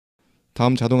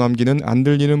다음 자동암기는 안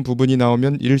들리는 부분이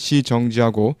나오면 일시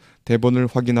정지하고 대본을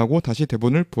확인하고 다시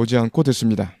대본을 보지 않고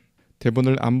듣습니다.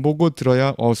 대본을 안 보고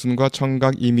들어야 어순과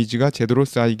청각 이미지가 제대로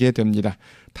쌓이게 됩니다.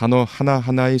 단어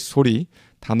하나하나의 소리,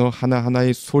 단어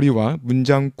하나하나의 소리와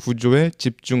문장 구조에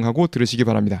집중하고 들으시기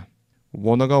바랍니다.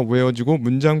 원어가 외워지고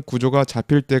문장 구조가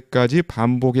잡힐 때까지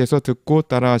반복해서 듣고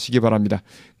따라하시기 바랍니다.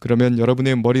 그러면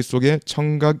여러분의 머릿속에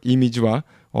청각 이미지와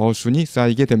어순이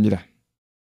쌓이게 됩니다.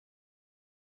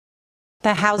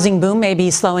 The housing boom may be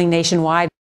slowing nationwide.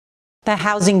 The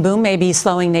housing boom may be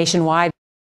slowing nationwide.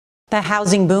 The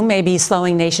housing boom may be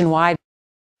slowing nationwide.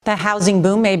 The housing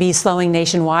boom may be slowing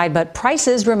nationwide, but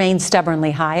prices remain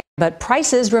stubbornly high. But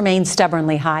prices remain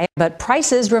stubbornly high. But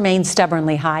prices remain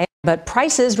stubbornly high. But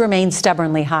prices remain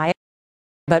stubbornly high.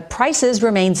 But prices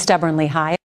remain stubbornly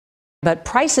high. But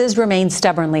prices remain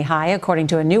stubbornly high, according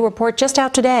to a new report just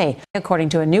out today. According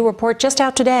to a new report just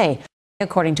out today.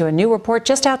 According to a new report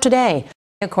just out today.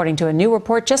 According to a new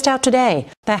report just out today,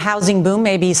 the housing boom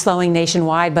may be slowing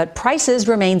nationwide, but prices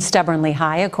remain stubbornly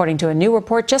high, according to a new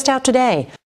report just out today.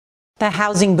 The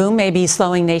housing boom may be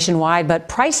slowing nationwide, but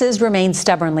prices remain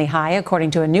stubbornly high, according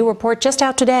to a new report just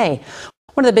out today.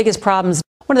 One of the biggest problems,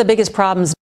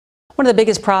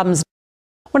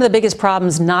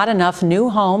 not enough new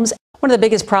homes. One of the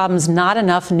biggest problems, not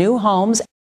enough new homes.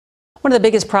 One of the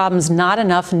biggest problems, not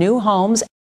enough new homes.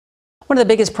 One of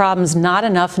the biggest problems, not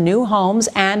enough new homes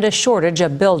and a shortage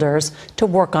of builders to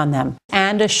work on them.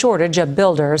 And a shortage of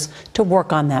builders to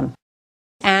work on them.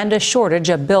 And a shortage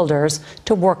of builders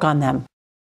to work on them.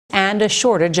 And a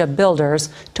shortage of builders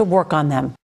to work on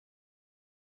them.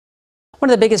 One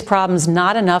of the biggest problems,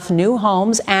 not enough new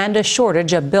homes and a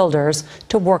shortage of builders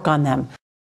to work on them.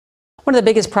 One of the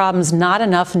biggest problems, not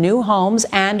enough new homes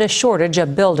and a shortage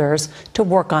of builders to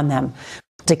work on them.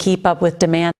 To keep up with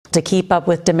demand, to keep up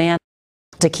with demand,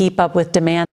 to keep up with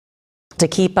demand, to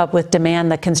keep up with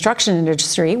demand, the construction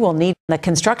industry will need, the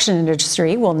construction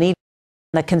industry will need,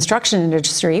 the construction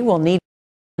industry will need,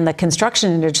 the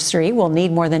construction industry will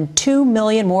need more than 2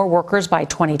 million more workers by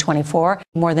 2024,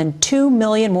 more than 2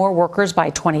 million more workers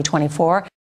by 2024,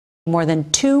 more than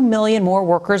 2 million more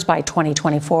workers by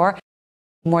 2024,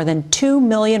 more than 2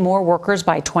 million more workers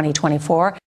by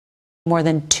 2024, more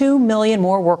than 2 million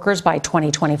more workers by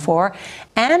 2024,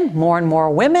 and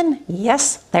more women,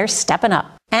 yes, they're stepping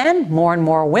up. And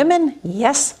more women,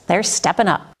 yes, they're stepping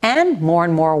up. And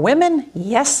more women,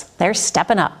 yes, they're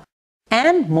stepping up.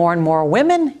 And more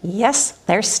women, yes,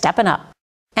 they're stepping up.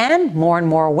 And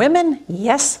more women,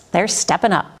 yes, they're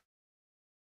stepping up.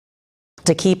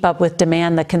 To keep up with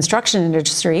demand, the construction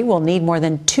industry will need more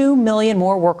than 2 million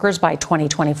more workers by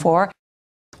 2024.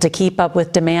 To keep up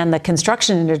with demand, the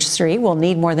construction industry will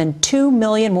need more than 2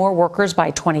 million more workers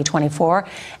by 2024.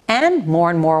 And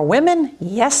more women,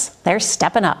 yes, they're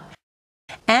stepping up.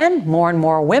 And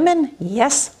more women,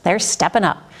 yes, they're stepping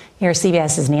up. Here's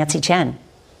CBS's Nancy Chen.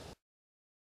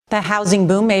 The housing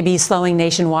boom may be slowing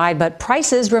nationwide, but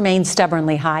prices remain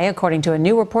stubbornly high, according to a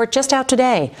new report just out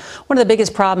today. One of the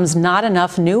biggest problems, not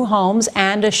enough new homes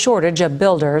and a shortage of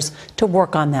builders to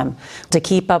work on them. To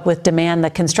keep up with demand, the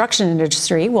construction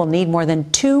industry will need more than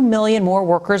 2 million more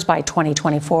workers by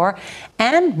 2024.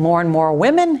 And more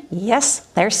women, yes,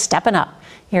 they're stepping up.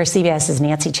 Here's CBS's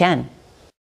Nancy Chen.